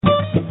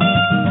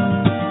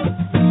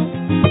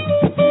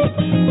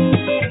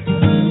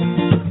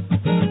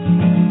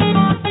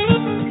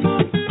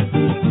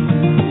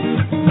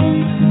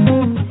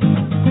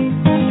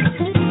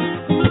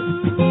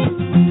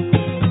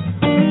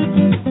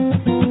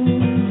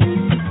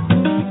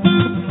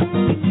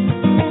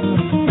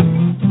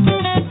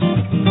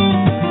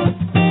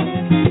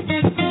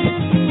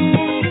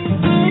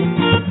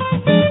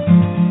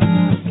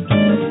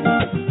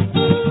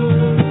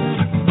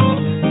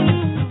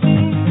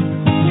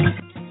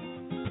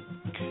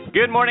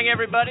Good morning,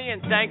 everybody,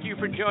 and thank you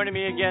for joining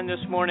me again this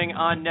morning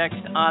on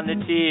Next on the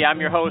Tee. I'm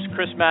your host,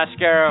 Chris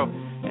Mascaro,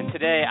 and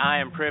today I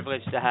am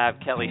privileged to have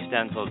Kellie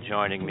Stenzel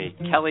joining me.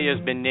 Kellie has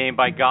been named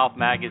by Golf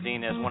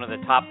Magazine as one of the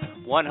top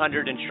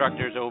 100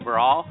 instructors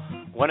overall,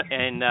 one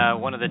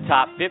of the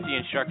top 50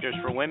 instructors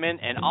for women,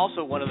 and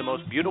also one of the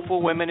most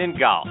beautiful women in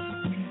golf.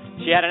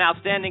 She had an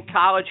outstanding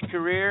college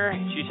career.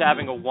 She's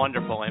having a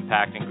wonderful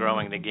impact in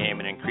growing the game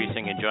and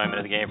increasing enjoyment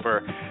of the game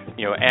for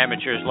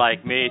amateurs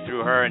like me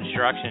through her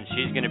instruction.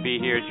 She's going to be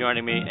here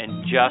joining me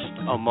in just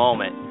a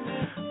moment.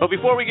 But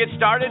before we get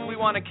started, we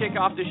want to kick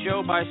off the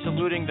show by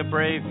saluting the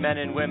brave men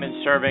and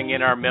women serving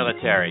in our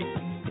military.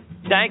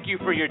 Thank you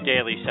for your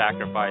daily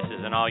sacrifices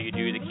and all you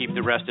do to keep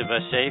the rest of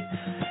us safe.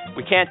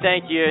 We can't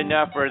thank you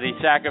enough for the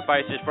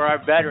sacrifices for our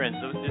veterans,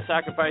 the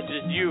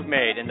sacrifices you've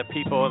made, and the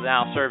people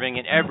now serving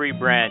in every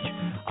branch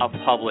of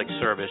public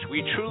service.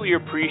 We truly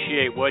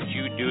appreciate what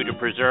you do to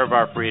preserve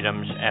our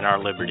freedoms and our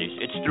liberties.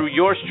 It's through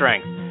your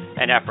strength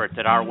and effort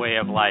that our way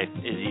of life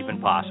is even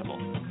possible.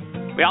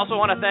 We also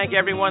want to thank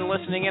everyone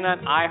listening in on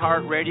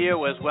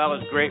iHeartRadio, as well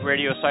as great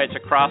radio sites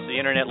across the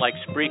internet like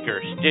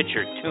Spreaker,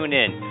 Stitcher,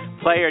 TuneIn,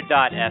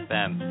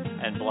 Player.fm,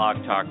 and Blog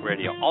Talk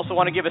Radio. Also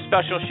want to give a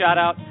special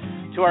shout-out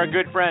to our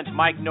good friends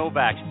Mike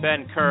Novak,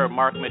 Ben Kerr,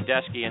 Mark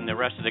Medeski, and the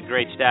rest of the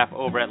great staff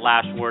over at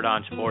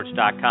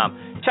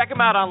LastWordOnSports.com. Check them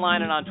out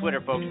online and on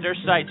Twitter, folks. Their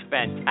site's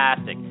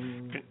fantastic.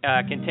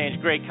 Contains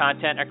great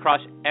content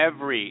across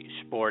every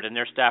sport, and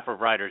their staff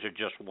of writers are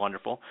just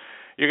wonderful.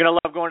 You're going to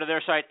love going to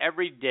their site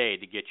every day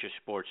to get your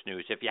sports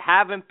news. If you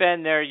haven't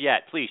been there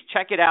yet, please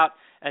check it out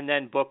and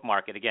then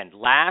bookmark it. Again,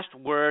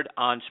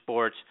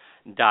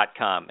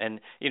 LastWordOnSports.com. And,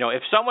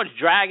 if someone's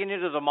dragging you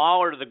to the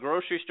mall or to the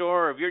grocery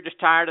store, or if you're just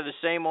tired of the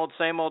same old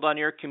on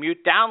your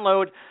commute,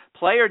 download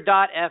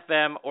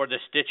Player.fm or the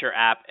Stitcher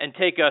app and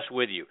take us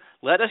with you.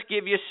 Let us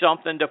give you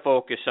something to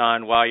focus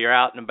on while you're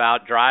out and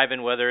about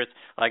driving, whether it's,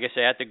 like I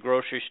say, at the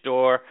grocery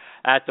store,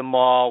 at the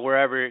mall,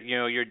 wherever,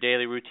 your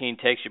daily routine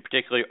takes you,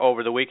 particularly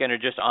over the weekend or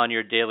just on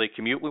your daily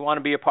commute. We want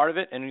to be a part of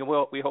it, and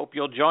we hope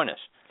you'll join us.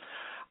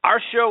 Our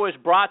show is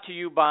brought to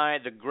you by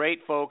the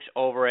great folks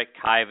over at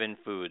Kyvan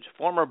Foods.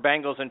 Former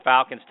Bengals and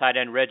Falcons tight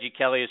end Reggie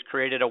Kellie has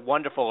created a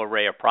wonderful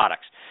array of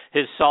products.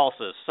 His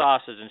salsas,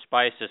 sauces, and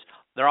spices,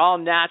 they're all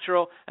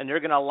natural, and they're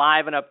going to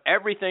liven up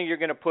everything you're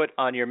going to put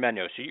on your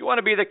menu. So you want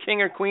to be the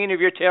king or queen of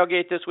your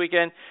tailgate this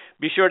weekend?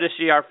 Be sure to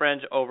see our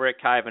friends over at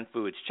Kyvan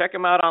Foods. Check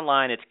them out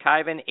online. It's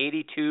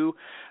Kyvan82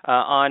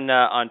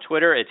 on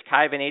Twitter. It's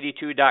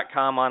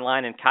Kyvan82.com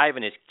online, and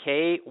Kyvan is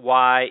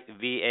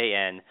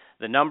Kyvan,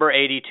 the number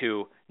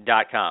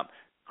 82.com.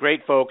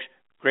 Great folks,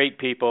 great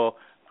people,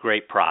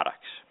 great products.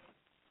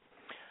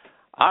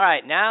 All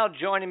right, now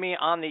joining me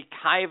on the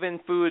Kyvan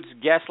Foods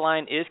guest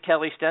line is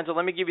Kellie Stenzel.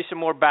 Let me give you some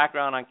more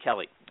background on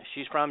Kellie.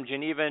 She's from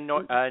Geneva,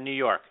 New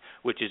York,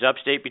 which is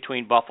upstate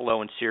between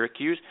Buffalo and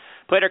Syracuse.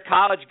 Played her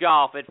college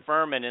golf at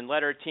Furman and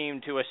led her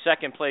team to a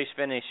second-place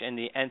finish in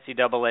the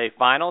NCAA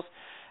Finals.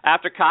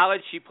 After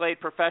college, she played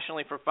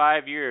professionally for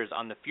 5 years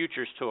on the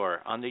Futures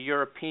Tour, on the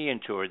European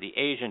Tour, the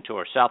Asian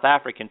Tour, South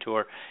African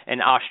Tour,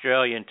 and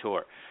Australian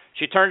Tour.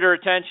 She turned her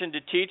attention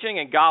to teaching,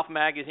 and Golf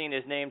Magazine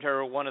has named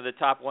her one of the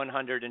top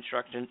 100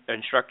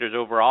 instructors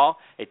overall,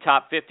 a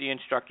top 50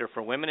 instructor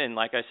for women, and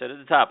like I said at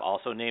the top,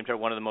 also named her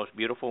one of the most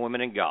beautiful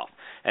women in golf.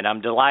 And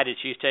I'm delighted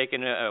she's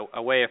taken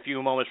away a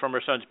few moments from her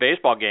son's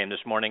baseball game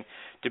this morning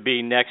to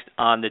be next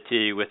on the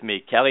tee with me.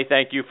 Kellie,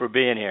 thank you for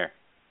being here.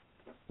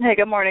 Hey,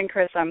 good morning,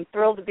 Chris. I'm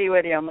thrilled to be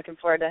with you. I'm looking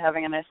forward to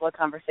having a nice little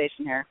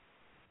conversation here.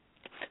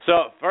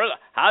 So,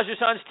 how's your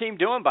son's team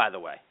doing, by the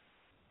way?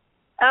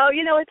 Oh,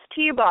 it's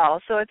T-ball,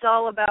 so it's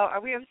all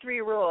about, we have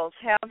 3 rules.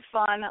 Have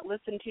fun,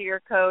 listen to your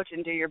coach,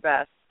 and do your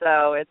best.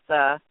 So this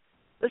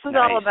is nice.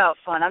 all about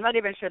fun. I'm not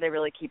even sure they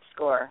really keep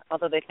score,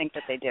 although they think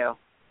that they do.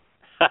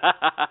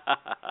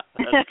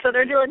 So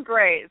they're doing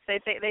great. They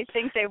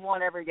think they've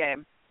won every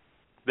game.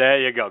 There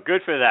you go.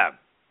 Good for them.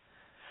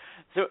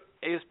 So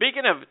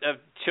speaking of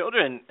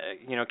children,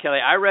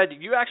 Kellie, I read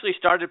you actually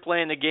started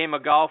playing the game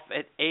of golf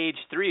at age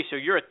 3. So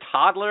you're a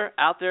toddler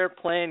out there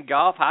playing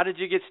golf. How did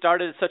you get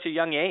started at such a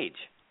young age?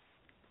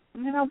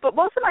 But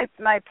most of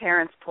my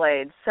parents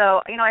played. So,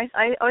 I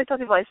always tell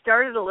people I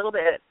started a little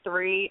bit at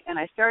 3, and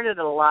I started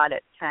a lot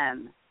at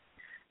 10.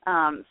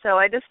 So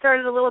I just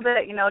started a little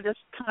bit, just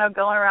kind of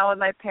going around with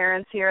my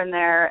parents here and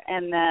there.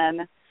 And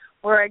then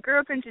where I grew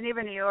up in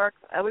Geneva, New York,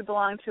 we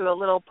belonged to a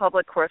little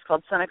public course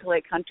called Seneca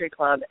Lake Country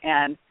Club,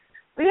 and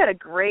we had a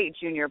great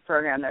junior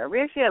program there.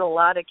 We actually had a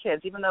lot of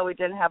kids. Even though we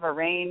didn't have a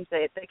range,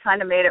 they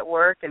kind of made it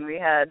work, and we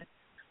had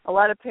a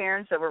lot of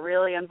parents that were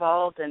really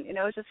involved, and, it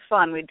was just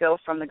fun. We'd go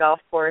from the golf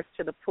course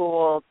to the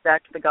pool,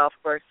 back to the golf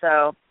course.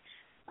 So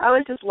I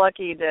was just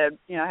lucky to,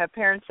 have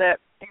parents that,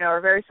 are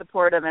very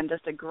supportive and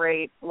just a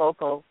great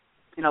local,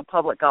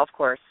 public golf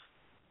course.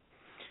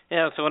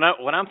 Yeah, so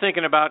when I'm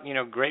thinking about,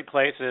 great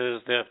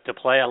places to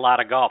play a lot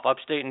of golf,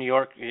 upstate New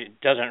York, it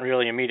doesn't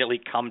really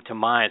immediately come to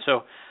mind.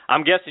 So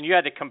I'm guessing you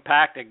had to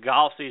compact a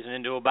golf season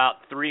into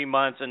about 3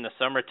 months in the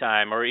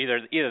summertime, or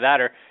either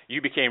that or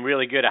you became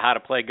really good at how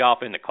to play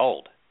golf in the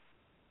cold.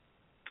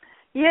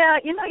 Yeah,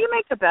 you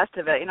make the best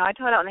of it. I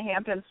taught out in the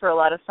Hamptons for a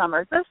lot of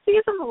summers. This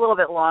season's a little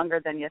bit longer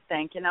than you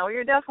think.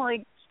 You're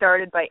definitely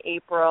started by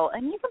April,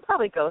 and you can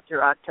probably go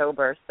through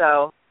October.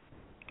 So,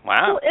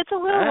 wow, it's a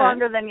little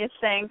longer than you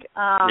think.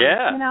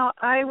 Yeah.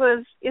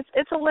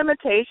 It's a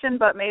limitation,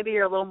 but maybe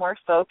you're a little more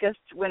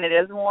focused when it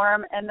is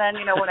warm. And then,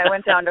 when I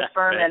went down to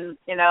Furman,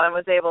 and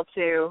was able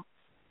to,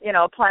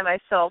 apply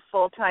myself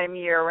full time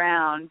year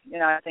round,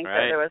 I think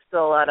that there was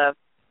still a lot of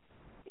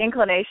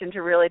inclination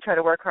to really try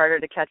to work harder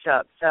to catch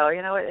up. So,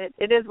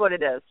 it is what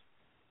it is.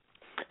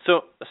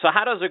 So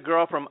how does a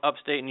girl from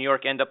upstate New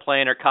York end up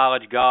playing her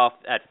college golf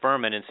at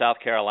Furman in South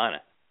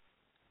Carolina?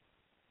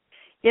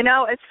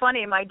 It's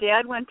funny. My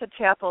dad went to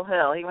Chapel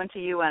Hill. He went to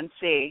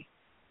UNC.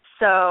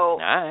 So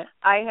right.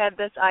 I had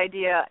this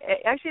idea,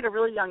 actually at a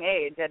really young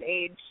age.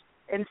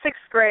 In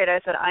sixth grade, I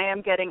said, I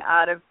am getting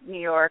out of New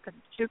York.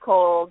 It's too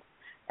cold,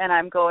 and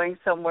I'm going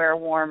somewhere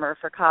warmer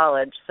for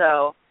college.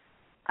 So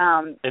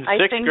in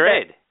sixth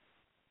grade?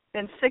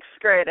 In sixth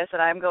grade, I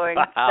said, I'm going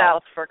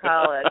south for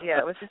college. Yeah,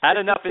 it was just had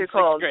enough too in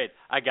cold. Sixth grade.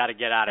 I got to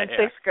get out of in here.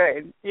 Sixth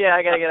grade. Yeah,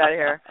 I got to get out of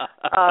here.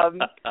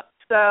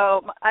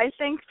 So I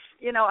think,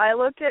 I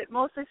looked at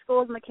mostly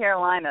schools in the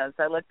Carolinas.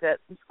 I looked at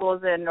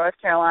schools in North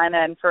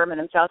Carolina and Furman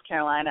in South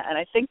Carolina, and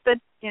I think that,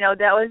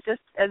 that was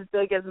just as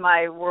big as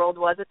my world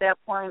was at that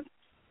point.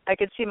 I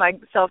could see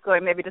myself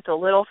going maybe just a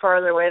little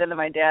farther away than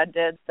my dad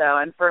did. So,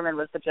 and Furman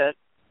was such a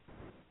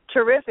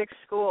terrific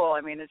school.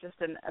 I mean, it's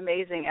just an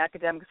amazing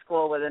academic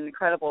school with an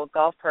incredible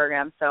golf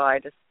program. So I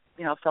just,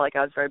 felt like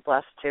I was very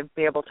blessed to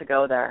be able to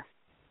go there.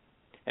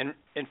 And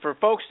for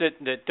folks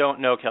that don't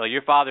know, Kellie,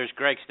 your father's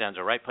Greg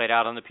Stenzel, right? Played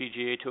out on the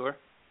PGA Tour?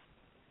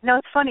 No,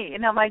 it's funny.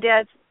 My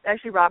dad's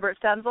actually Robert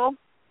Stenzel.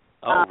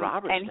 Oh,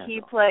 Robert and Stenzel. He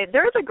played,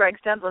 there's a Greg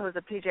Stenzel who's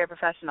a PGA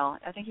professional.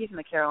 I think he's in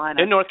the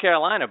Carolinas. In North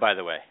Carolina, by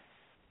the way.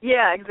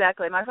 Yeah,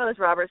 exactly. My father's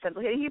Robert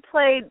Stenzel. He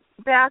played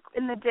back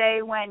in the day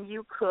when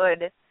you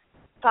could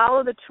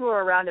follow the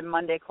tour around and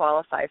Monday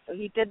qualify. So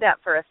he did that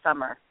for a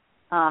summer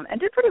and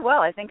did pretty well.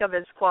 I think of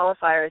his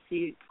qualifiers,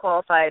 he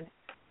qualified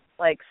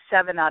like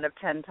 7 out of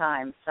 10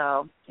 times.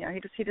 So, he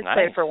just nice.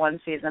 played for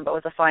one season, but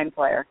was a fine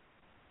player.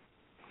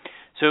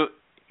 So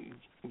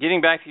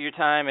getting back to your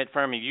time at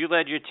Furman, you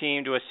led your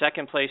team to a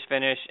second-place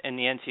finish in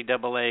the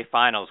NCAA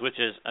Finals, which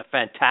is a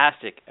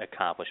fantastic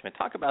accomplishment.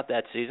 Talk about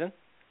that season.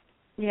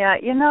 Yeah,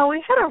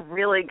 we had a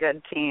really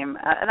good team.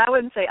 And I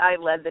wouldn't say I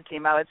led the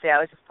team. I would say I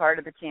was just part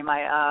of the team.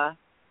 I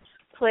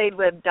played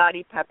with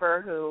Dottie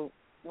Pepper, who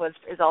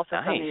is also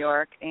nice. from New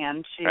York,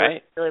 and she right.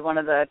 was really one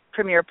of the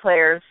premier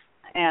players.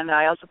 And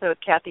I also played with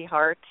Kathy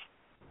Hart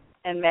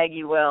and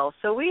Maggie Will.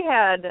 So we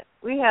had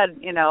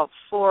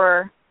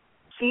 4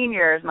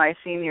 seniors my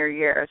senior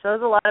year. So it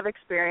was a lot of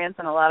experience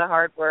and a lot of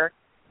hard work.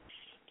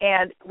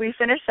 And we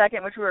finished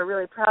second, which we were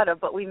really proud of,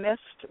 but we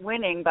missed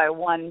winning by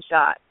 1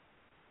 shot.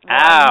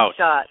 Ouch. 1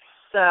 shot.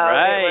 So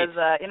right. it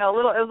was it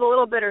was a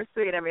little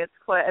bittersweet. I mean, it's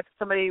quite, if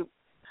somebody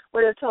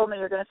would have told me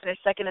you're going to finish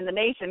second in the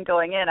nation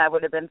going in, I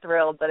would have been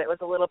thrilled, but it was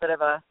a little bit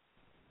of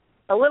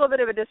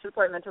a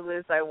disappointment to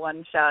lose by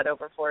 1 shot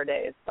over 4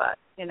 days. But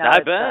I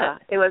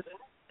bet. It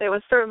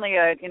was certainly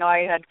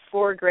I had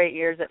 4 great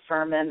years at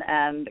Furman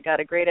and got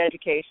a great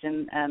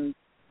education, and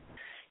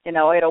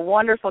I had a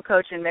wonderful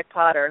coach in Mick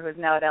Potter, who's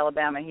now at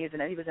Alabama. He was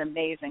an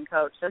amazing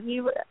coach. So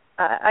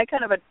I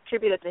kind of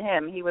attribute it to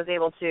him. He was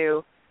able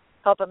to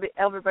help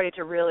everybody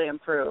to really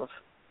improve.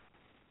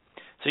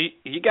 So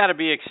you got to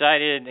be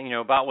excited,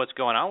 about what's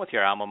going on with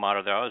your alma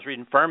mater there. I was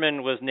reading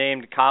Furman was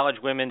named College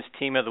Women's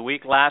Team of the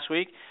Week last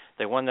week.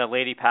 They won the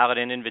Lady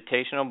Paladin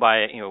Invitational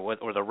by,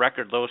 with a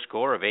record low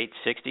score of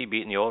 860,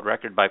 beating the old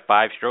record by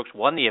 5 strokes,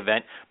 won the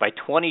event by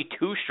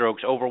 22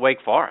 strokes over Wake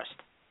Forest.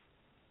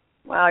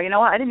 Wow, you know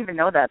what? I didn't even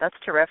know that. That's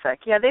terrific.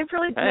 Yeah, they've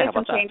really made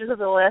some changes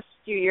over the last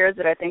few years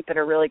that I think that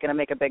are really going to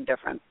make a big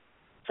difference.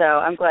 So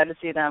I'm glad to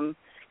see them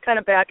kind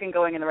of back and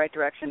going in the right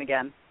direction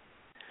again.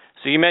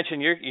 So you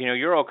mentioned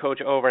your old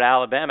coach over at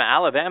Alabama.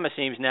 Alabama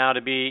seems now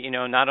to be,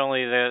 not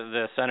only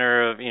the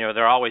center of,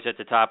 they're always at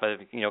the top of,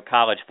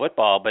 college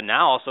football, but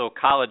now also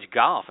college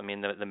golf. I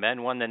mean, the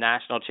men won the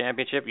national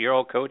championship. Your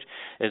old coach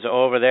is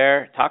over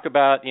there. Talk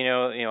about,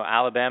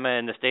 Alabama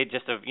and the state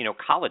just of,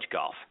 college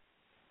golf.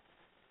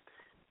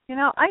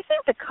 I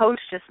think the coach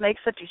just makes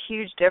such a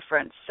huge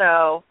difference.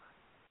 So,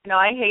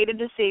 I hated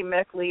to see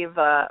Mick leave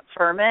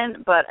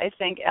Furman, but I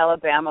think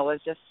Alabama was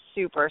just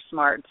super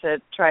smart to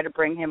try to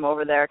bring him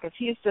over there, because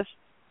he's just,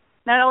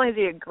 not only is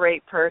he a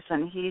great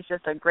person, he's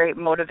just a great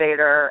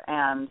motivator,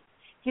 and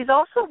he's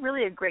also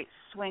really a great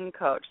swing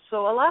coach.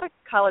 So a lot of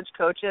college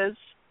coaches,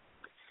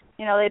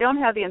 they don't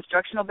have the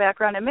instructional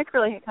background, and Mick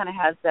really kind of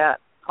has that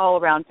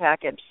all-around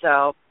package.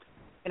 So,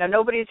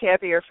 nobody's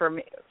happier for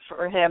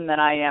him than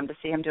I am to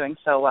see him doing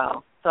so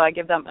well. So I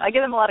give them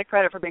a lot of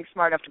credit for being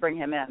smart enough to bring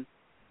him in.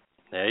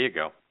 There you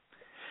go.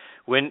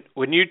 When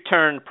you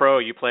turned pro,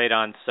 you played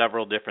on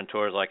several different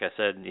tours, like I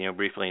said,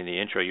 briefly in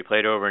the intro. You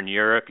played over in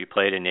Europe, you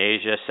played in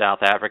Asia, South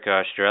Africa,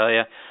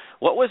 Australia.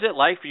 What was it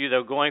like for you,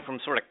 though, going from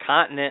sort of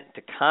continent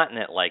to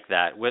continent like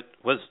that?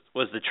 Was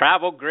the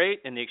travel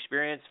great and the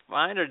experience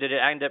fine, or did it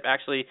end up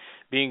actually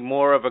being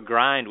more of a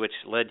grind, which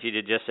led you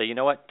to just say, you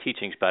know what,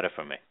 teaching's better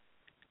for me?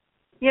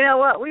 You know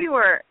what? We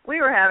were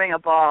having a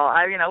ball.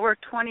 We're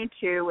 22.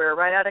 We were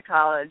right out of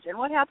college, and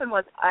what happened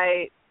was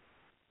I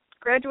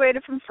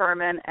graduated from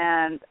Furman,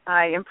 and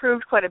I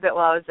improved quite a bit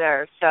while I was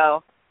there.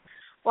 So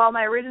while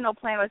my original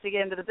plan was to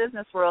get into the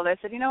business world, I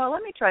said, you know what,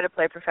 let me try to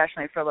play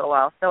professionally for a little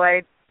while. So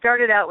I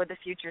started out with the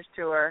Futures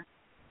Tour.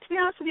 To be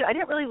honest with you, I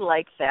didn't really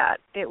like that.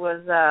 It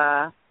was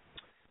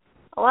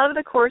a lot of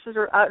the courses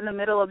were out in the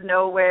middle of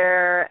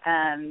nowhere,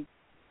 and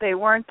they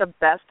weren't the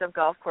best of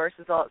golf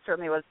courses, although it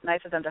certainly was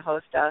nice of them to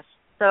host us.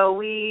 So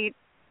we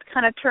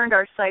kind of turned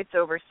our sights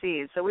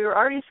overseas. So we were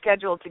already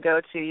scheduled to go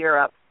to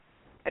Europe.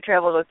 I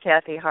traveled with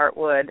Kathy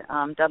Hartwood,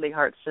 Dudley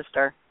Hart's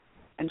sister,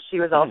 and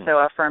she was also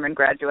a Furman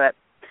graduate.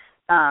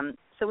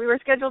 So we were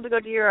scheduled to go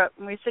to Europe,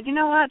 and we said, you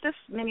know what, this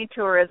mini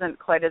tour isn't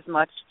quite as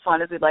much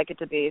fun as we'd like it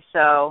to be.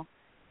 So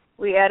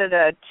we added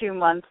a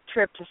 2-month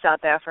trip to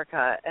South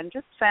Africa and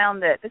just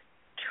found that this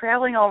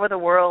traveling all over the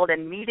world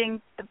and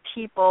meeting the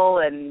people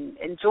and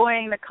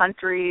enjoying the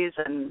countries,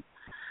 and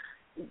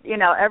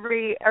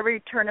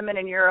every tournament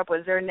in Europe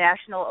was their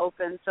national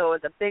open, so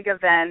it was a big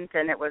event,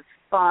 and it was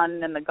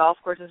fun, and the golf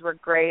courses were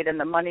great, and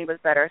the money was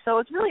better. So it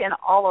was really an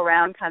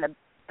all-around kind of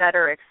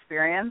better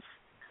experience.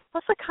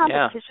 Plus the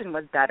competition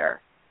was better.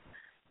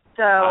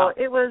 So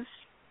it was,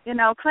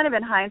 kind of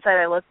in hindsight,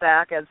 I look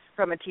back as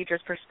from a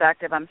teacher's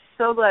perspective, I'm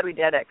so glad we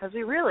did it, because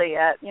we really,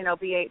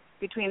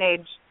 between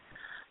age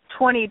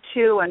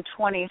 22 and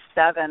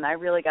 27, I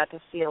really got to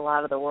see a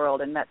lot of the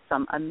world and met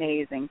some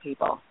amazing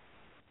people.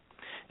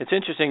 It's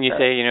interesting you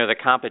say, the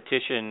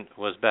competition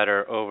was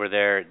better over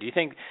there. Do you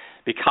think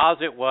because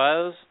it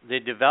was the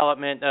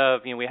development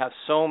of, we have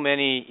so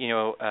many,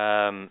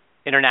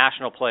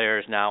 international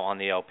players now on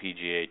the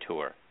LPGA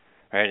Tour,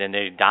 right? And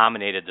they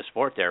dominated the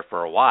sport there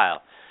for a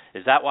while.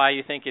 Is that why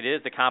you think it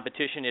is? The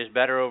competition is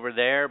better over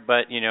there,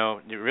 but,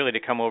 really to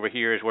come over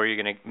here is where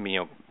you're going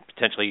to,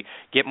 potentially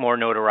get more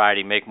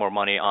notoriety, make more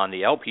money on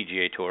the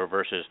LPGA Tour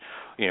versus,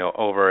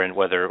 over in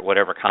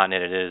whatever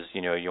continent it is,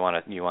 you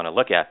want to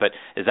look at. But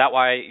is that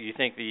why you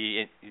think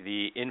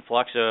the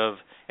influx of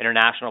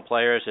international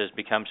players has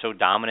become so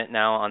dominant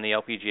now on the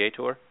LPGA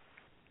Tour?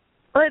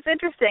 Well, it's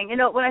interesting.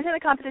 When I say the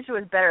competition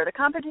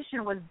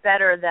was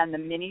better than the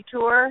mini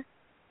tour,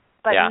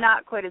 but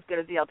not quite as good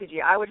as the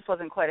LPGA. I just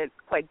wasn't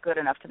quite good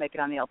enough to make it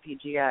on the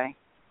LPGA.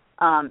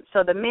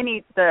 So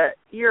the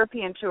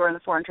European tour and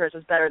the foreign tours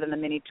was better than the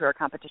mini tour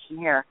competition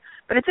here.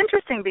 But it's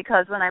interesting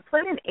because when I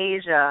played in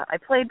Asia, I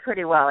played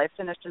pretty well. I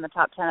finished in the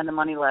top 10 on the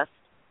money list.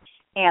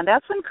 And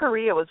that's when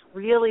Korea was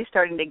really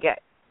starting to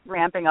get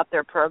ramping up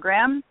their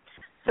program.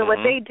 So what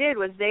they did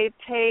was they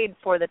paid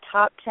for the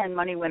top 10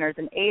 money winners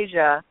in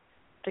Asia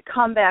to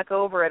come back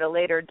over at a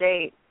later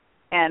date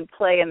and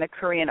play in the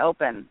Korean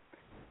Open.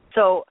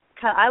 So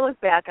I look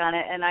back on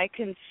it and I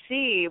can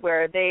see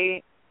where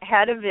they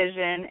had a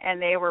vision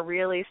and they were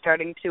really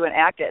starting to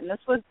enact it. And this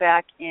was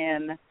back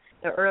in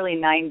the early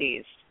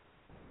 90s.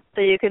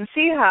 So you can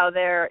see how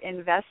their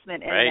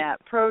investment in that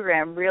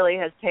program really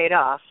has paid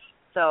off.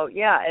 So,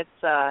 it's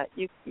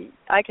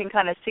I can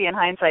kind of see in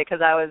hindsight,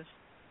 because I was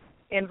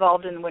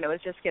involved in when it was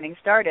just getting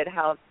started,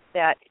 how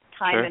that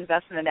time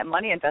investment and that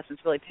money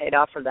investment's really paid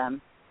off for them.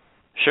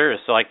 Sure.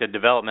 So like the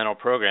developmental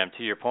program,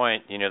 to your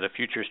point, the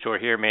Futures Tour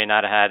here may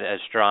not have had as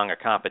strong a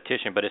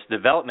competition, but it's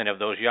development of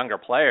those younger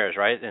players,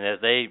 right? And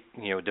as they,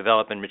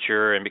 develop and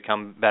mature and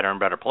become better and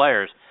better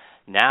players,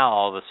 now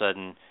all of a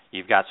sudden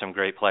you've got some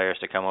great players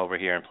to come over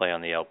here and play on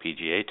the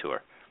LPGA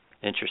Tour.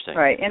 Interesting.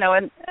 Right. And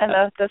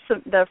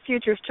the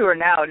Futures Tour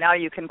now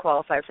you can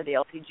qualify for the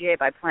LPGA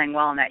by playing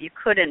well in that. You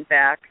couldn't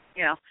back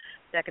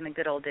in the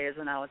good old days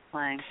when I was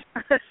playing.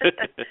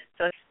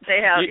 So they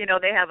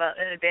have, they have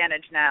an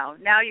advantage now.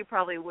 Now you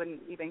probably wouldn't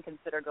even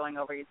consider going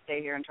over. You'd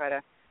stay here and try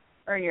to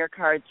earn your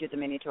cards through the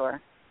mini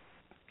tour.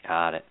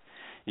 Got it.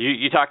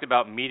 You talked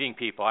about meeting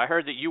people. I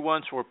heard that you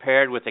once were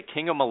paired with the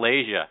King of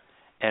Malaysia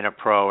in a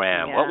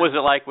pro-am. Yeah. What was it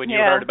like when you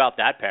heard about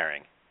that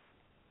pairing?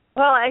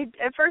 Well,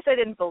 at first I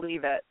didn't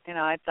believe it.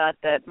 I thought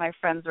that my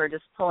friends were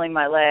just pulling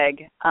my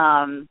leg.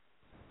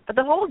 But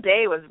the whole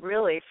day was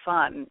really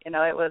fun. It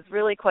was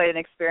really quite an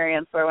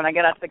experience where when I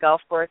got out to the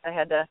golf course, I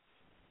had to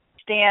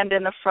stand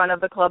in the front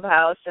of the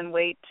clubhouse and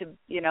wait to,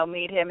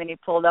 meet him, and he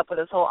pulled up with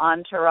his whole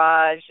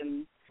entourage,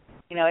 and,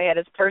 he had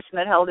his person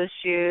that held his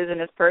shoes and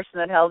his person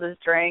that held his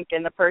drink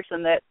and the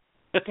person that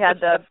had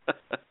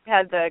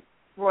the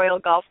royal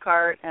golf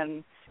cart,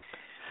 and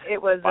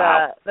it was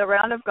the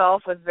round of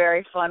golf was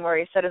very fun, where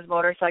he set his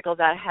motorcycles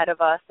out ahead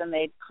of us and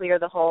they'd clear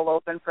the hole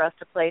open for us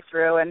to play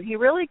through, and he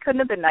really couldn't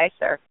have been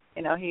nicer.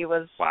 He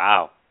was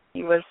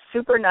He was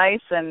super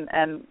nice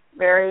and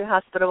very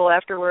hospitable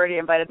afterward. He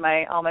invited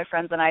all my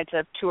friends and I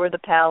to tour the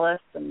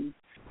palace, and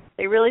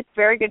they really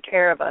very good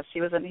care of us.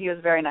 He was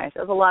very nice. It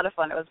was a lot of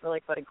fun. It was really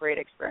quite a great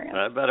experience.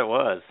 I bet it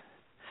was.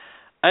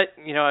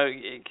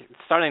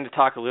 Starting to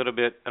talk a little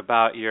bit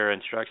about your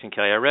instruction,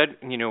 Kellie. I read,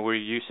 where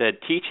you said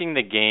teaching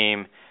the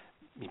game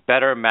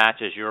better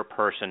matches your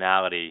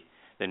personality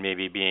than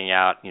maybe being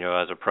out,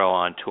 as a pro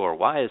on tour.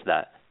 Why is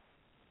that?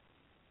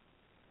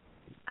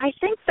 I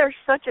think they're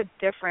such a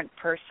different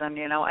person.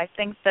 I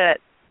think that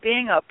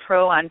being a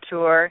pro on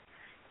tour,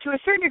 to a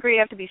certain degree, you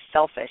have to be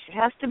selfish. It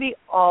has to be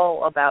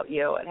all about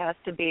you. It has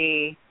to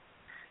be.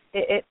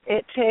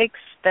 It takes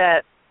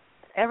that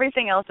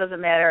everything else doesn't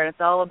matter, and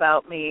it's all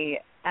about me.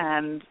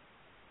 And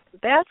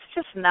that's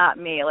just not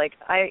me. Like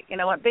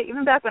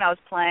even back when I was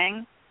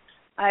playing,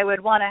 I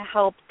would want to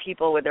help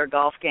people with their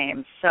golf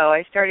games. So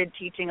I started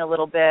teaching a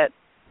little bit,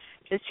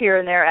 just here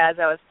and there as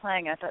I was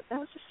playing. I thought that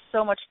was just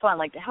so much fun,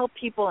 like to help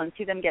people and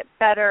see them get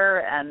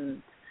better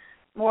and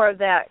more of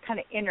that kind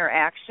of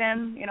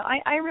interaction.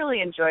 I really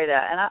enjoy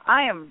that, and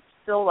I am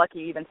still lucky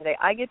even today.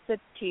 I get to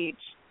teach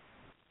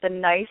the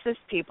nicest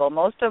people.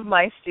 Most of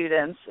my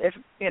students, if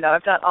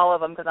not all of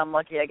them, because I'm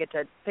lucky, I get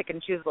to pick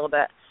and choose a little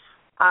bit.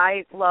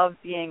 I love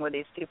being with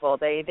these people.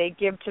 They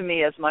give to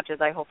me as much as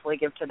I hopefully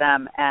give to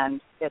them,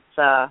 and it's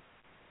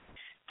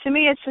to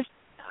me it's just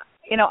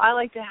I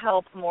like to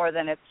help more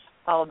than it's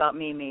all about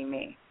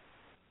me.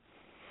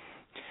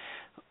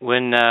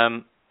 When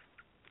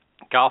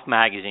Golf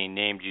Magazine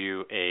named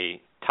you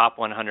a top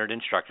 100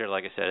 instructor,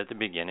 like I said at the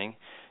beginning,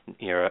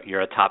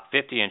 you're a top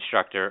 50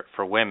 instructor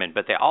for women,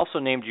 but they also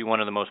named you one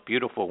of the most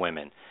beautiful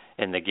women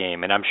in the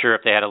game. And I'm sure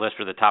if they had a list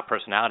for the top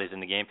personalities in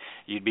the game,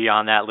 you'd be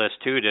on that list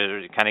too,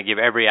 to kind of give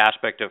every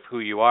aspect of who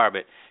you are.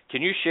 But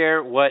can you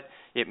share what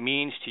it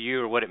means to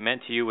you or what it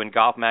meant to you when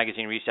Golf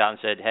Magazine reached out and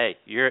said, hey,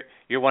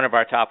 you're one of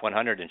our top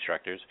 100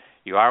 instructors.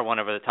 You are one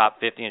of the top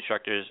 50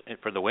 instructors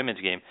for the women's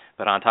game,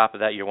 but on top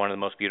of that, you're one of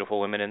the most beautiful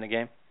women in the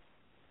game?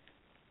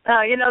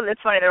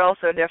 It's funny. They're all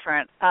so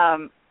different.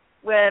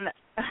 When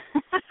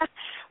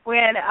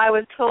when I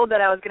was told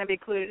that I was going to be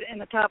included in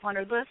the top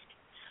 100 list,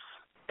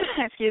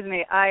 excuse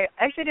me, I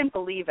actually didn't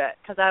believe it,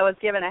 because I was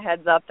given a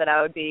heads up that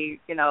I would be,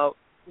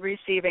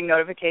 receiving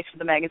notification from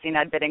the magazine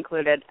I'd been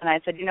included. And I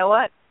said, you know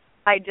what?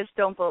 I just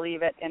don't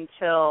believe it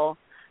until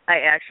I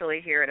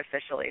actually hear it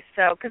officially.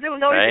 So, because it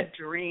was always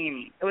a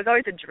dream. It was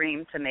always a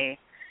dream to me.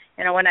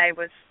 When I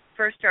was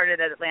first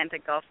started at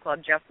Atlantic Golf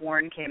Club, Jeff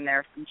Warren came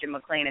there from Jim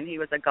McLean, and he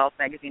was a Golf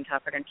Magazine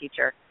top 100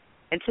 teacher.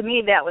 And to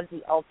me, that was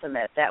the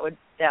ultimate. That was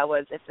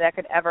if that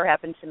could ever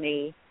happen to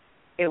me,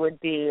 it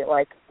would be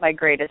like my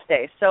greatest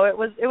day. So it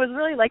was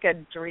really like a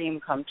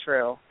dream come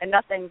true, and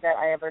nothing that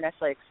I ever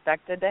necessarily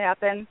expected to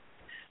happen.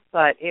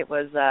 But it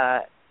was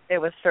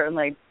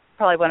certainly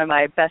probably one of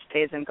my best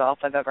days in golf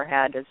I've ever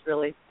had, is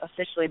really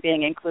officially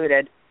being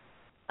included.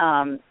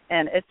 And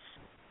it's,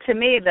 to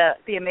me,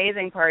 the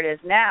amazing part is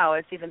now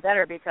it's even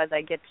better, because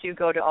I get to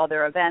go to all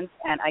their events,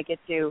 and I get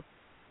to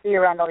be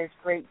around all these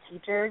great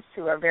teachers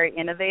who are very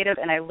innovative,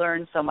 and I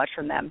learn so much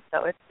from them.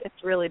 So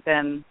it's really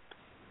been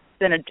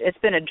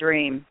a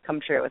dream come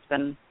true.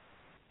 I'm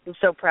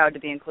so proud to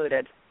be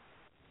included.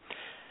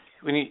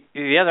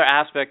 The other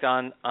aspect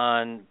on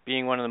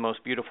being one of the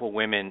most beautiful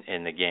women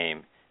in the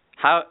game,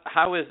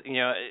 how is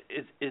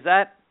is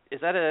that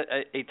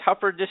a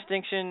tougher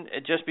distinction,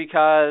 just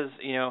because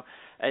you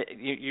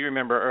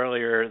remember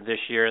earlier this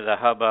year the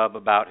hubbub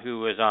about who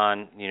was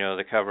on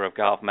the cover of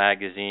Golf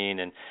Magazine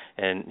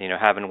and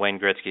having Wayne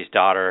Gretzky's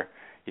daughter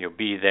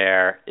be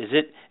there. Is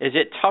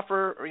it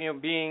tougher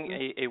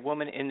being a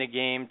woman in the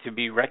game to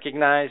be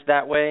recognized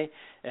that way,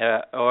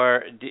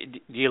 or do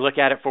you look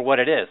at it for what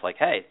it is, like,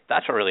 hey,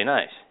 that's really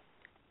nice?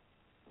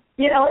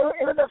 It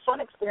was a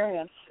fun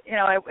experience.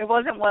 It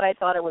wasn't what I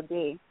thought it would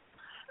be.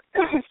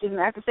 Excuse me,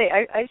 I have to say,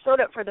 I showed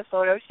up for the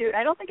photo shoot.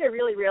 I don't think I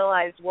really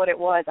realized what it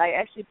was. I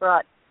actually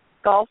brought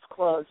golf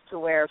clothes to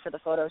wear for the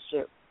photo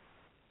shoot.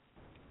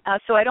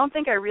 So I don't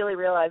think I really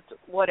realized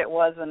what it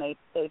was when they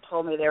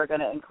told me they were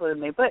going to include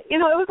me. But, it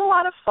was a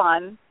lot of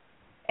fun,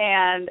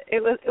 and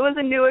it was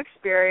a new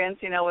experience,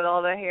 with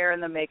all the hair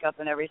and the makeup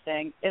and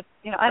everything. It's,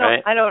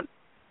 I don't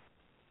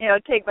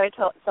take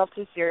myself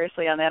too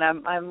seriously on that.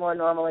 I'm more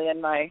normally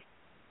in my,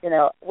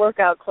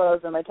 workout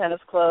clothes and my tennis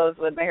clothes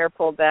with my hair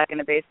pulled back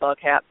and a baseball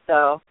cap.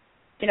 So,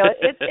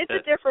 it's a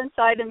different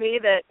side of me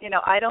that,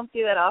 I don't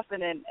see that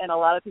often, and a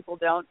lot of people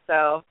don't.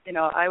 So,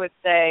 I would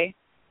say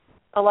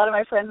a lot of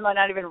my friends might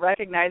not even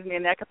recognize me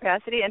in that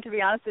capacity. And to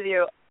be honest with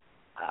you,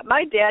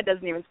 my dad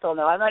doesn't even still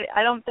know.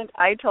 I don't think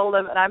I told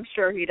him, and I'm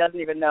sure he doesn't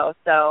even know.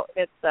 So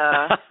it's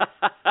it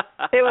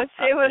was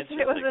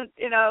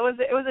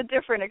a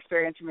different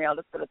experience for me. I'll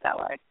just put it that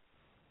way.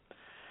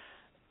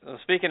 Well,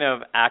 speaking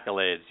of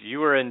accolades, you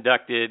were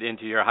inducted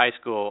into your high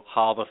school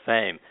Hall of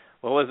Fame.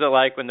 What was it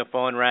like when the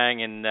phone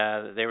rang and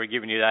they were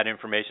giving you that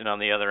information on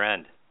the other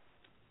end?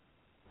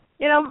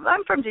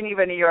 I'm from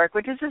Geneva, New York,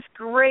 which is this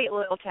great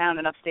little town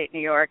in upstate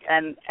New York,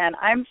 and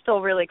I'm still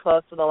really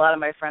close with a lot of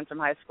my friends from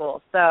high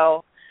school.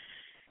 So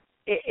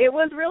it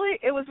was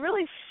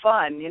really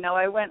fun.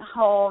 I went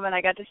home and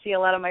I got to see a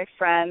lot of my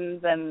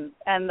friends, and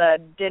the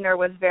dinner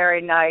was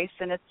very nice.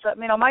 And it's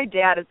my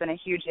dad has been a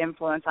huge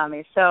influence on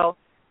me. So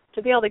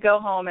to be able to go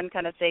home and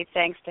kind of say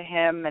thanks to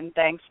him and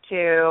thanks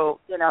to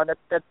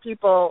the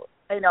people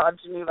of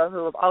Geneva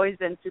who have always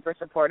been super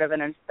supportive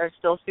and are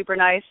still super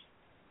nice.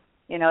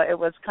 it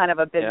was kind of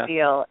a big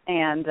deal.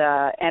 And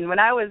when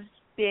I was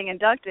being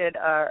inducted,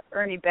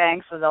 Ernie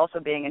Banks was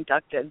also being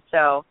inducted.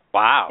 So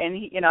wow. And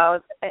he,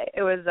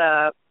 it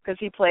was because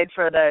he played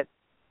for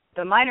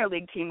the minor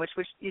league team, which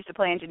used to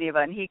play in Geneva,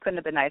 and he couldn't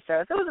have been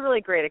nicer. So it was a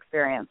really great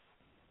experience.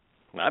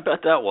 I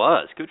bet that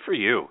was good for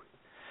you,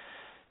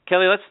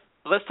 Kellie.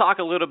 Let's talk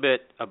a little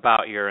bit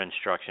about your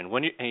instruction.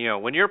 When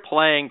when you're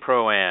playing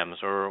pro-ams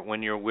or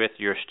when you're with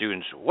your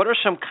students, what are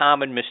some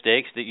common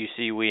mistakes that you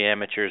see we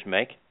amateurs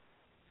make?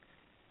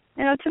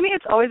 To me,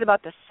 it's always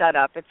about the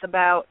setup. It's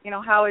about,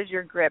 how is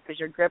your grip? Is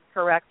your grip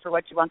correct for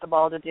what you want the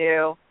ball to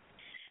do?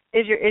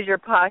 Is your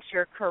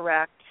posture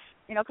correct?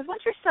 Because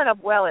once you're set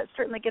up well, it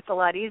certainly gets a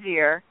lot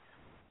easier.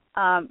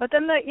 But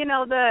then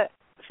the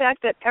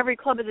fact that every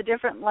club is a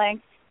different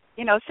length,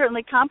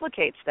 certainly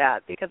complicates that,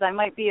 because I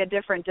might be a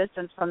different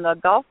distance from the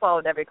golf ball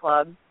with every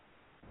club.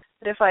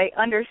 But if I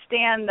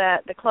understand that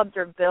the clubs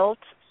are built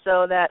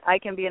so that I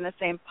can be in the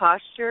same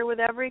posture with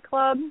every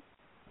club,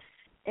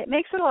 it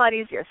makes it a lot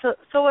easier.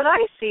 So what I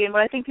see and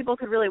what I think people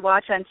could really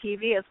watch on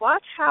TV is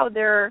watch how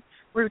their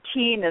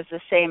routine is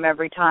the same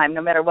every time,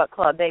 no matter what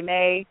club. They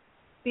may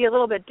be a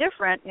little bit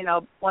different.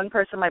 One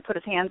person might put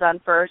his hands on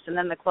first and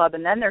then the club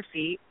and then their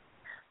feet,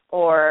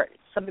 or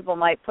some people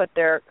might put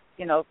their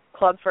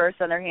club first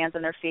and their hands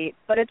and their feet.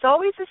 But it's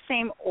always the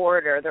same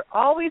order. They're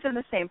always in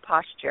the same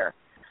posture.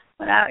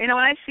 When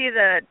I see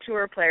the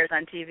tour players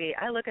on TV,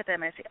 I look at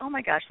them and I say, oh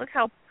my gosh, look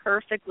how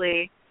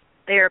perfectly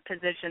they are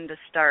positioned to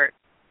start.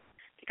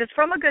 Because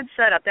from a good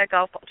setup, that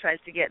golf ball tries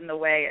to get in the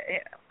way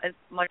as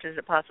much as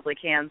it possibly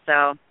can.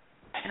 So,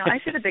 I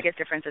see the biggest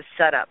difference is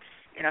setups.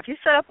 If you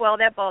set up well,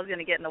 that ball is going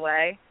to get in the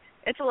way.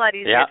 It's a lot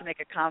easier to make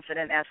a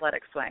confident,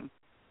 athletic swing.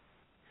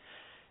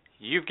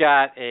 You've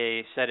got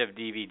a set of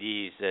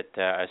DVDs that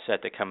are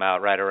set to come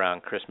out right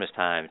around Christmas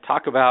time.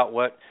 Talk about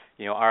what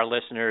our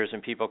listeners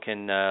and people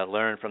can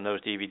learn from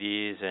those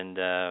DVDs, and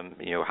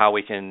how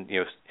we can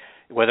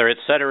whether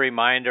it's set a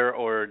reminder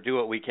or do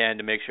what we can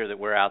to make sure that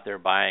we're out there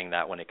buying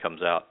that when it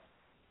comes out.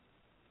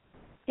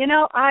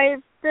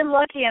 I've been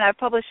lucky and I've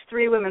published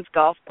 3 women's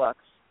golf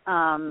books.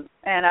 And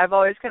I've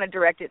always kind of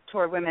directed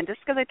toward women just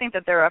because I think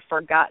that they're a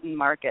forgotten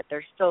market.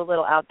 There's still a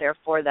little out there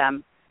for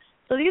them.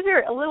 So these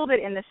are a little bit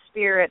in the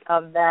spirit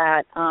of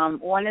that.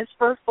 One is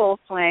for full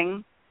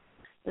swing.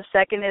 The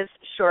second is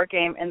short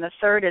game. And the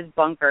third is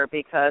bunker,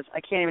 because I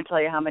can't even tell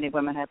you how many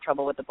women have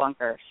trouble with the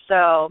bunker.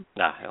 So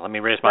let me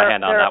raise my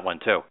hand on that one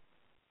too.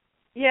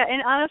 Yeah,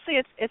 and honestly,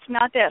 it's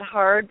not that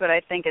hard, but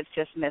I think it's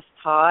just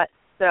mistaught.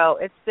 So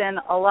it's been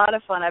a lot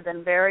of fun. I've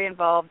been very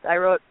involved. I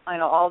wrote,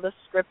 all the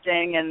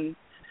scripting and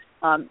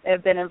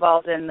have been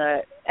involved in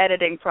the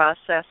editing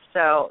process.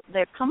 So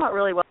they've come out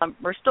really well.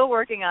 We're still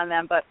working on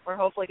them, but we're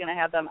hopefully going to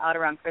have them out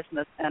around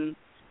Christmas. And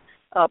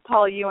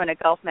Paul Ewan at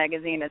Golf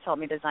Magazine has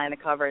helped me design the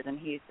covers, and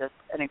he's just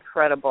an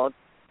incredible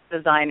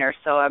designer.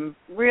 So I'm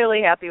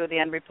really happy with the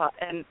end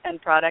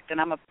product,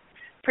 and I'm a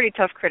pretty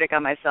tough critic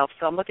on myself.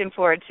 So I'm looking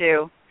forward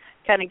to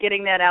kind of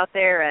getting that out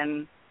there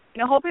and,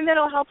 hoping that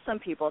it'll help some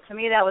people. To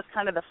me, that was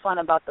kind of the fun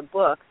about the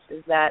books,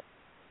 is that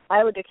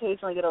I would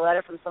occasionally get a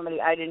letter from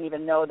somebody I didn't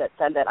even know that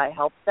said that I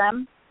helped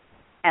them,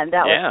 and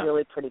that was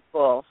really pretty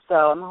cool. So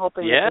I'm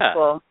hoping that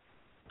people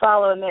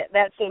follow in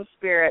that same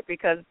spirit,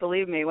 because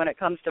believe me, when it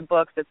comes to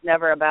books, it's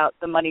never about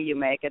the money you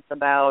make. It's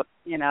about,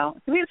 to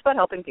me, it's about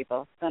helping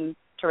people. It's been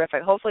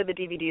terrific. Hopefully the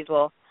DVDs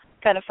will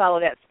kind of follow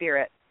that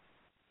spirit.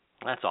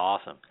 That's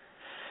awesome.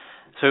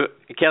 So,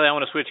 Kellie, I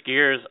want to switch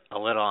gears a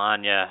little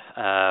on you.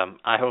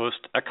 I host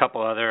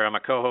I'm a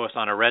co-host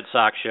on a Red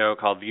Sox show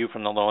called View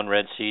from the Lone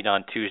Red Seat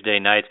on Tuesday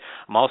nights.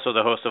 I'm also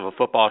the host of a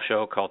football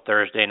show called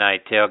Thursday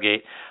Night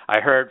Tailgate. I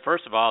heard,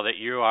 first of all, that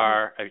you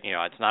are,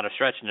 it's not a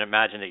stretch to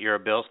imagine that you're a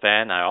Bills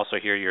fan. I also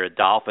hear you're a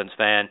Dolphins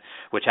fan,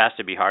 which has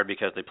to be hard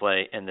because they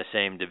play in the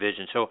same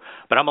division. So,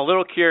 but I'm a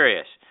little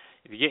curious.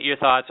 If you get your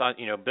thoughts on,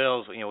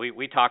 Bills,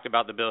 we talked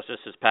about the Bills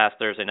just this past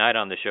Thursday night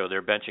on the show.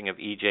 Their benching of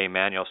E.J.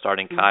 Manuel,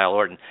 starting Kyle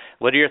Orton.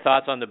 What are your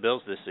thoughts on the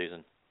Bills this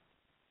season?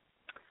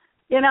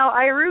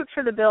 I root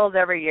for the Bills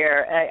every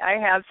year. I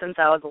have since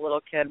I was a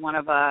little kid. One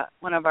of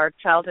our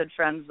childhood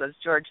friends was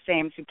George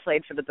Sames, who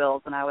played for the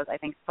Bills, and I was, I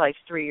think, probably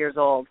 3 years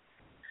old.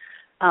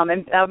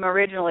 And I'm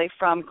originally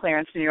from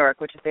Clarence, New York,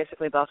 which is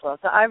basically Buffalo.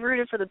 So I've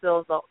rooted for the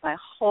Bills my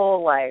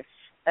whole life,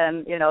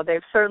 and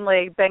they've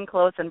certainly been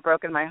close and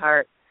broken my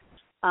heart.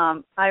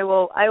 I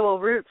will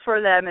root for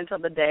them until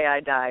the day I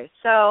die.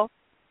 So,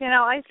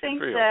 I think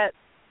that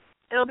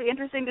it'll be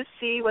interesting to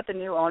see what the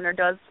new owner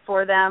does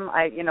for them.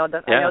 I know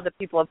the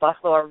people of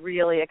Buffalo are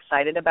really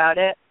excited about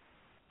it.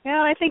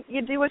 I think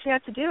you do what you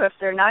have to do. If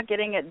they're not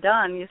getting it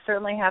done, you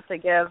certainly have to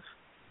give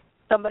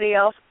somebody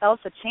else a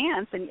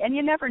chance. And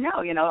you never know.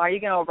 Are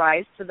you going to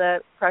rise to the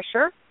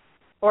pressure,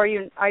 or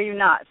are you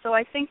not? So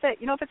I think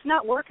that if it's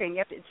not working,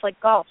 it's like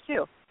golf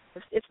too.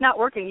 If it's not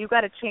working, you've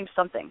got to change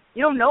something.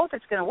 You don't know if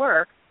it's going to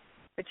work,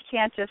 but you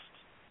can't just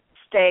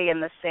stay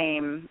in the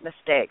same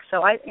mistake.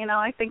 So I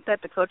think that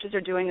the coaches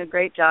are doing a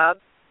great job.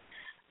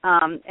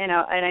 And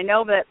I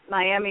know that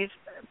Miami's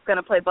going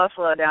to play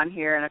Buffalo down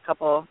here in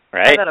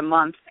about a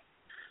month.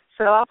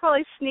 So I'll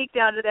probably sneak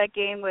down to that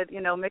game with,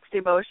 mixed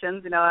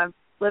emotions. I'm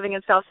living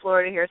in South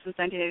Florida here since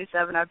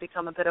 1987. I've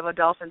become a bit of a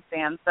Dolphins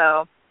fan.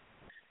 So,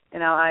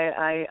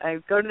 I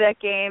go to that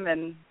game,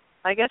 and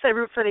I guess I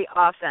root for the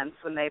offense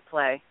when they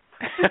play.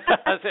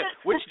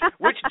 Which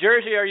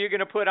jersey are you going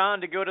to put on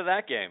to go to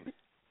that game?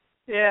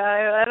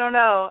 Yeah, I don't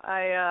know.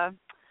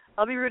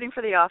 I'll be rooting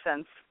for the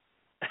offense,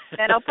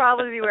 and I'll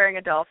probably be wearing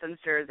a Dolphins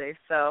jersey.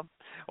 So.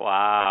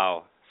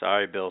 Wow.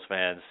 Sorry, Bills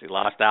fans, you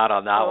lost out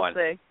on that one.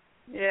 We'll see.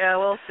 Yeah,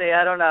 we'll see.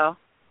 I don't know.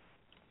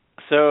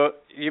 So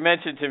you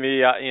mentioned to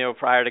me,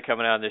 prior to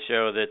coming on the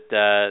show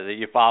that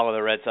you follow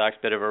the Red Sox,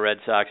 bit of a Red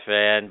Sox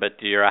fan, but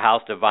you're a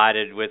house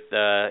divided with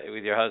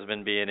your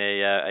husband being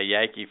a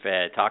Yankee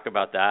fan. Talk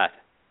about that.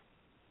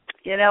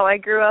 I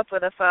grew up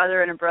with a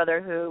father and a brother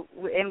who,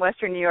 in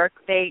Western New York,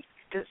 they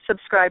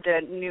subscribed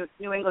to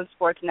New England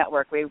Sports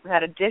Network. We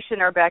had a dish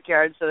in our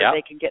backyard so that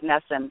they could get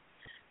NESN.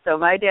 So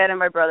my dad and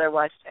my brother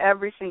watched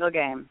every single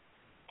game.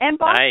 And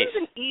Boston's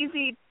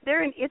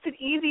it's an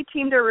easy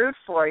team to root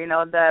for.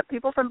 The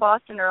people from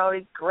Boston are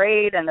always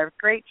great, and they're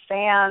great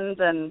fans,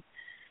 and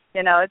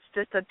it's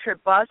just a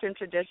Boston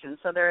tradition.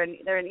 So they're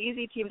an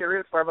easy team to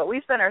root for. But we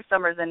spend our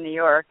summers in New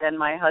York, and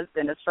my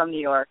husband is from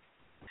New York.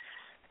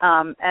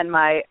 And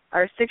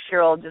our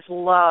 6-year-old just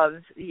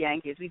loves the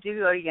Yankees. We do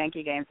go to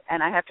Yankee games,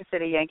 and I have to say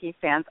the Yankee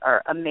fans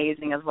are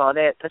amazing as well.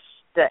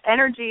 The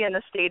energy in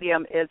the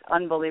stadium is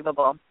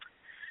unbelievable.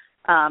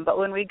 But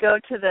when we go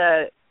to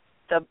the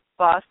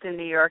Boston,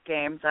 New York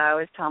games, I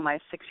always tell my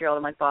 6-year-old,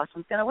 I'm like,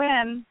 Boston's going to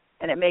win,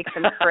 and it makes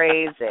him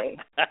crazy.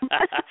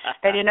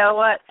 And you know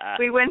what?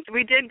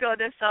 We did go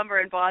this summer,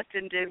 and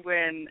Boston did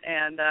win,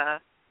 and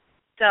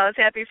so I was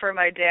happy for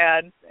my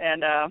dad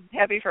and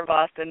happy for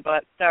Boston,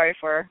 but sorry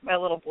for my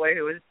little boy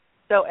who was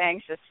so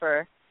anxious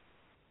for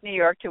New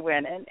York to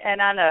win.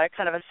 And on a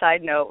kind of a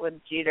side note with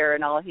Jeter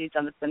and all he's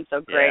done that's been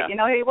so great,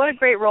 what a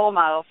great role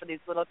model for these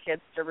little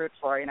kids to root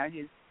for.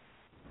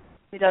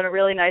 He's done a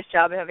really nice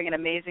job of having an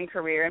amazing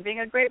career and being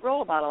a great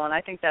role model, and I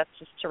think that's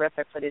just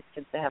terrific for these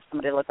kids to have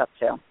somebody to look up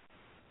to.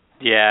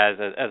 Yeah,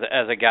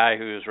 as a guy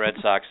who's Red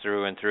Sox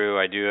through and through,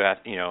 I do have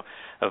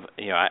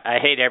I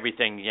hate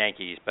everything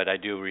Yankees, but I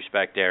do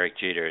respect Derek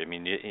Jeter. I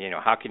mean,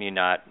 how can you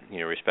not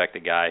respect a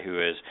guy who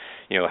has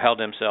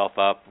held himself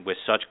up with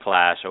such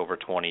class over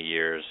 20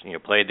 years,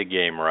 played the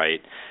game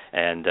right,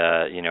 and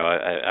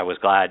I was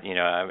glad,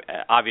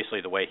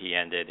 obviously the way he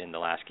ended in the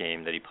last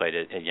game that he played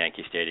at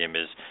Yankee Stadium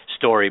is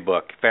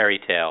storybook,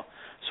 fairy tale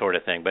sort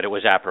of thing, but it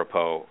was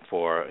apropos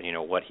for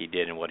what he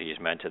did and what he's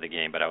meant to the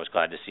game. But I was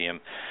glad to see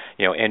him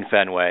in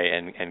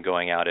Fenway and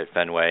going out at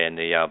Fenway, and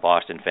the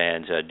Boston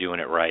fans doing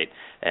it right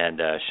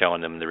and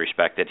showing them the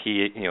respect that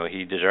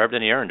he deserved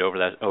and he earned over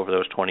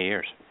those 20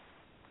 years.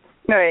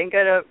 Right, and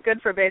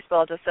good for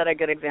baseball to set a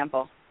good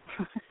example.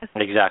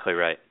 Exactly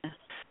right.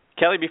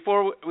 Kellie,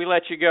 before we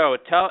let you go,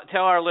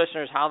 tell our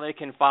listeners how they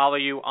can follow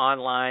you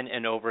online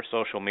and over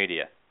social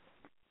media.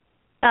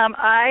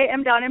 I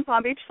am down in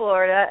Palm Beach,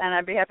 Florida, and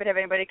I'd be happy to have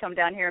anybody come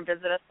down here and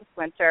visit us this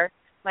winter.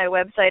 My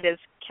website is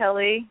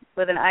Kellie,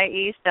 with an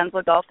IE,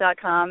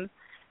 StenzelGolf.com,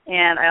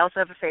 and I also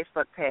have a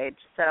Facebook page.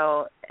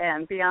 So,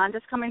 and beyond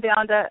just coming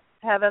down to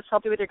have us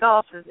help you with your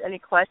golf, if there's any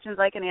questions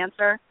I can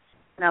answer,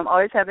 and I'm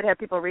always happy to have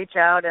people reach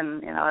out,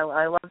 and,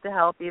 I love to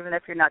help, even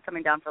if you're not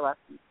coming down for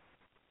lessons.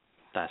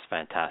 That's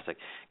fantastic.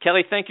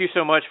 Kellie, thank you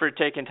so much for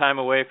taking time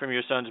away from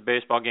your son's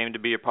baseball game to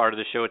be a part of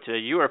the show today.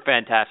 You are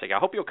fantastic. I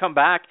hope you'll come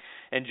back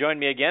and join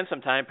me again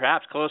sometime,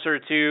 perhaps closer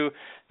to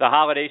the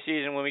holiday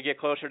season when we get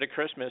closer to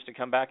Christmas, to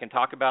come back and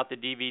talk about the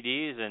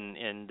DVDs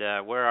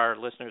and where our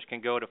listeners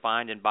can go to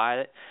find and buy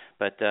it.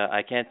 But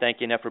I can't thank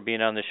you enough for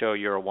being on the show.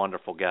 You're a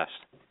wonderful guest.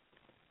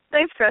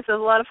 Thanks, Chris. It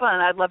was a lot of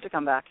fun. I'd love to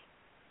come back.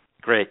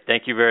 Great.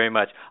 Thank you very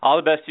much. All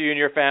the best to you and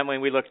your family,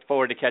 and we look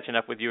forward to catching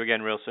up with you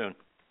again real soon.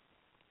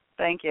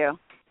 Thank you. All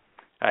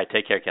right.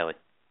 Take care, Kellie.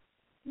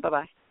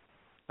 Bye-bye.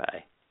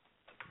 Bye.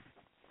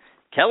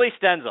 Kellie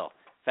Stenzel.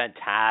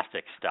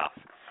 Fantastic stuff.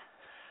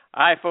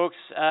 All right, folks,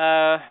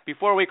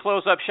 before we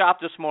close up shop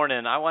this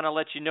morning, I want to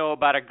let you know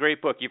about a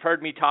great book. You've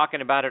heard me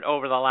talking about it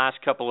over the last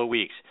couple of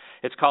weeks.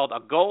 It's called A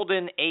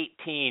Golden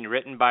 18,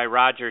 written by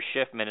Roger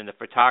Schiffman, and the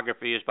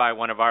photography is by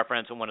one of our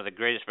friends and one of the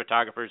greatest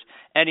photographers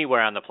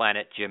anywhere on the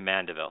planet, Jim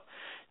Mandeville.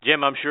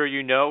 Jim, I'm sure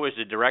you know, is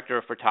the director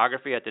of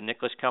photography at the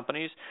Nicklaus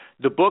Companies.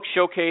 The book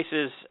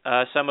showcases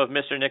some of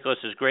Mr.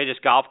 Nicklaus's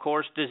greatest golf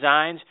course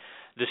designs.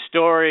 The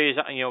stories,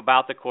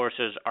 about the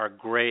courses are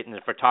great, and the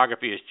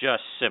photography is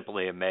just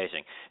simply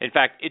amazing. In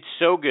fact, it's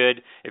so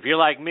good, if you're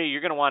like me, you're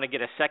going to want to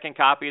get a second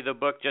copy of the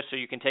book just so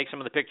you can take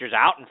some of the pictures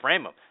out and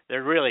frame them.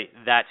 They're really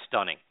that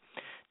stunning.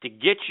 To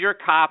get your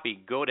copy,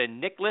 go to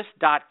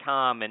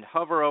nicklaus.com and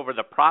hover over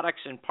the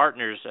products and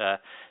partners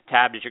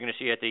tab that you're going to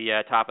see at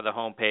the top of the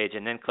homepage,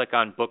 and then click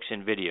on Books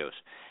and Videos.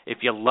 If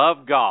you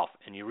love golf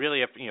and you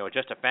really,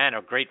 just a fan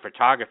of great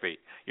photography,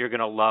 you're going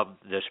to love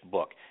this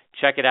book.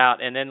 Check it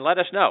out, and then let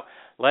us know.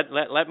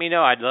 Let me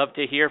know. I'd love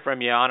to hear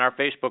from you on our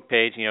Facebook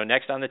page,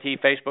 Next on the Tee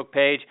Facebook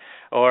page,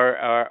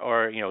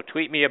 or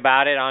tweet me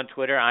about it on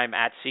Twitter. I'm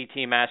at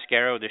CT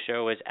Mascaro. The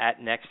show is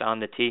at Next on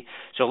the Tee.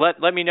 So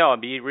let me know.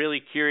 I'd be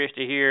really curious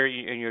to hear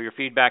your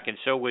feedback, and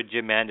so would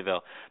Jim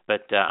Mandeville.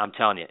 But I'm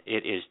telling you,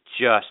 it is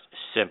just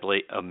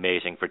simply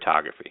amazing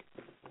photography.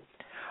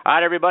 All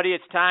right, everybody,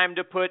 it's time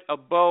to put a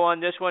bow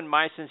on this one.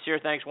 My sincere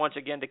thanks once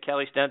again to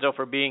Kellie Stenzel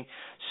for being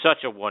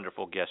such a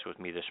wonderful guest with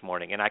me this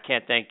morning. And I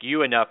can't thank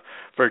you enough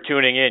for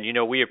tuning in.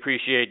 We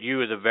appreciate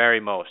you the very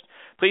most.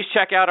 Please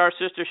check out our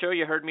sister show.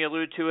 You heard me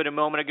allude to it a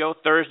moment ago,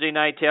 Thursday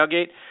Night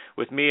Tailgate,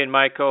 with me and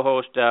my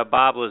co-host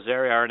Bob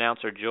Lazari, our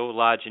announcer Joe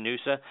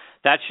LaGenusa.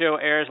 That show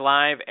airs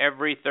live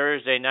every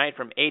Thursday night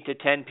from 8 to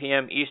 10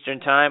 p.m. Eastern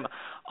Time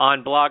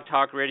on Blog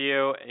Talk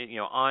Radio,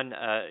 on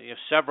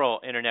several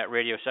internet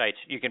radio sites.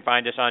 You can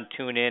find us on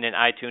TuneIn and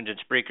iTunes and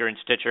Spreaker and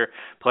Stitcher,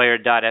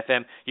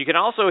 Player.fm. You can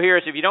also hear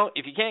us if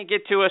you can't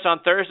get to us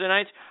on Thursday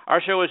nights.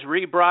 Our show is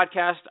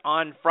rebroadcast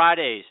on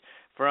Fridays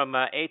from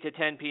 8 to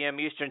 10 p.m.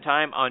 Eastern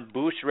Time on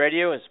Boost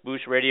Radio. It's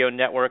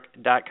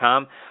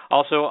boostradionetwork.com.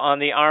 Also on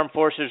the Armed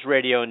Forces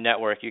Radio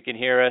Network. You can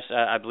hear us,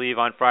 I believe,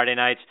 on Friday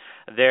nights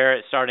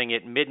there starting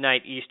at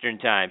midnight Eastern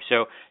Time.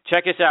 So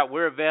check us out.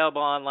 We're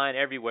available online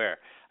everywhere.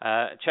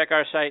 Check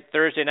our site,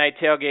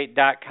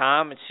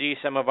 ThursdayNightTailgate.com, and see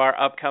some of our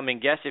upcoming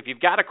guests. If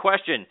you've got a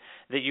question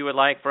that you would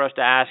like for us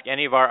to ask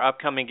any of our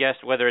upcoming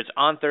guests, whether it's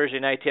on Thursday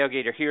Night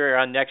Tailgate or here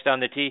on Next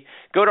on the Tee,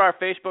 go to our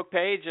Facebook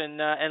page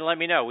and let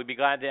me know. We'd be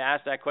glad to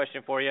ask that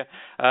question for you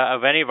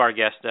of any of our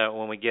guests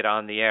when we get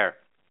on the air.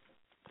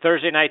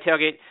 Thursday Night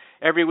Tailgate,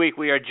 every week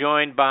we are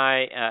joined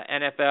by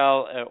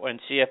NFL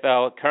and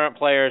CFL current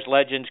players,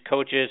 legends,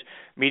 coaches,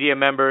 media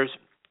members.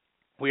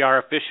 We are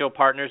official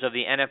partners of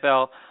the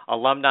NFL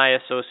Alumni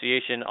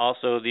Association,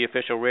 also the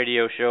official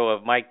radio show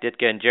of Mike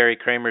Ditka and Jerry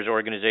Kramer's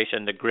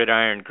organization, the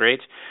Gridiron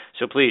Greats.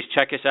 So please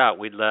check us out.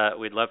 We'd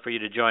love for you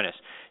to join us.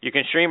 You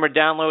can stream or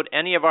download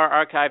any of our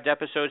archived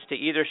episodes to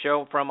either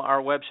show from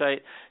our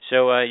website.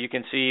 So you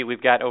can see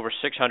we've got over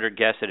 600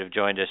 guests that have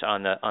joined us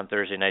on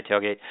Thursday Night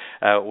Tailgate.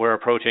 We're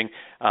approaching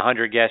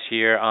 100 guests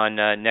here on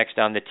Next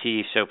on the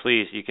Tee. So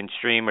please, you can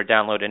stream or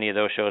download any of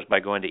those shows by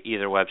going to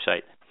either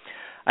website.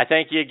 I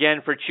thank you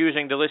again for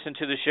choosing to listen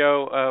to the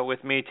show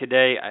with me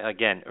today. I,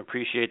 again,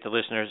 appreciate the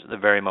listeners the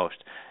very most.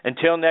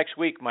 Until next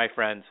week, my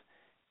friends,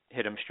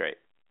 hit 'em straight.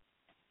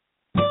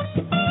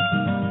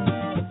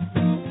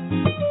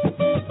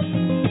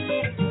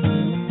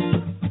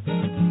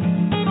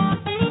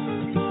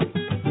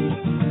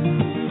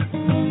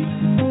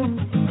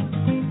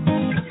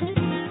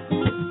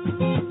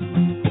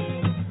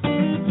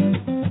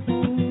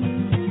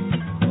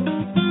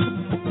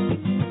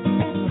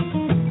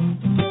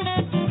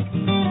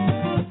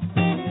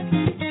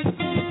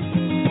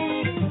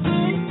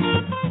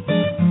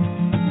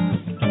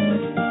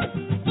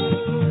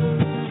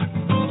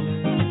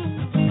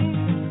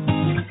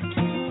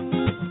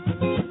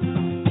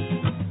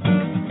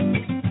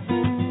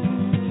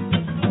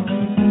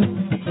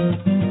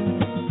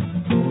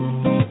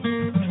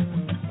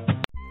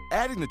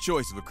 Adding the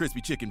choice of a crispy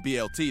chicken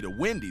BLT to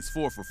Wendy's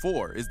 4 for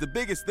 $4 is the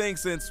biggest thing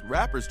since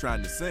rappers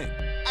trying to sing.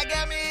 I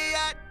got me a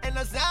yacht and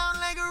I sound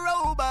like a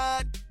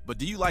robot. But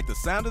do you like the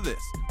sound of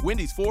this?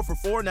 Wendy's 4 for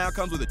 $4 now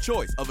comes with a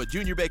choice of a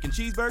junior bacon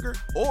cheeseburger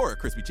or a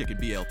crispy chicken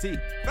BLT.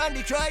 From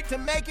Detroit to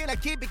Macon, I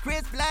keep it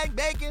crisp like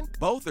bacon.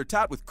 Both are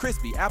topped with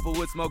crispy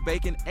applewood smoked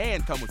bacon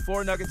and come with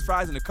 4 nuggets,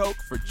 fries, and a Coke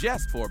for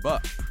just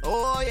 $4.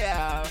 Oh,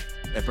 yeah.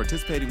 At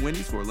participating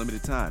Wendy's for a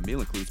limited time, meal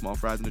includes small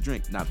fries and a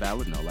drink. Not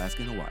valid in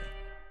Alaska and Hawaii.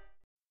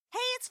 Hey,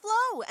 it's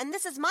Flo, and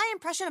this is my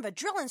impression of a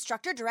drill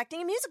instructor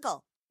directing a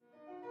musical.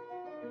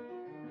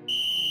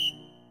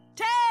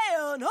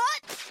 Town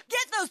hut!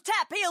 Get those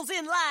tap heels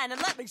in line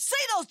and let me see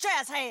those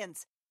jazz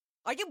hands!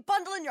 Are you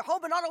bundling your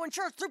home and auto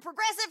insurance through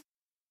Progressive?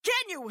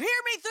 Can you hear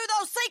me through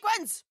those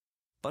sequins?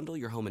 Bundle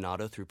your home and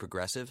auto through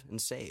Progressive and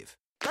save.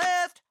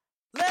 Left,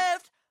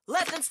 left,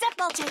 left, and step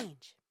ball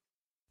change.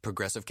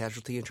 Progressive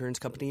Casualty Insurance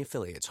Company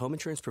affiliates. Home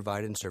insurance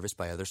provided and serviced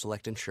by other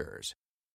select insurers.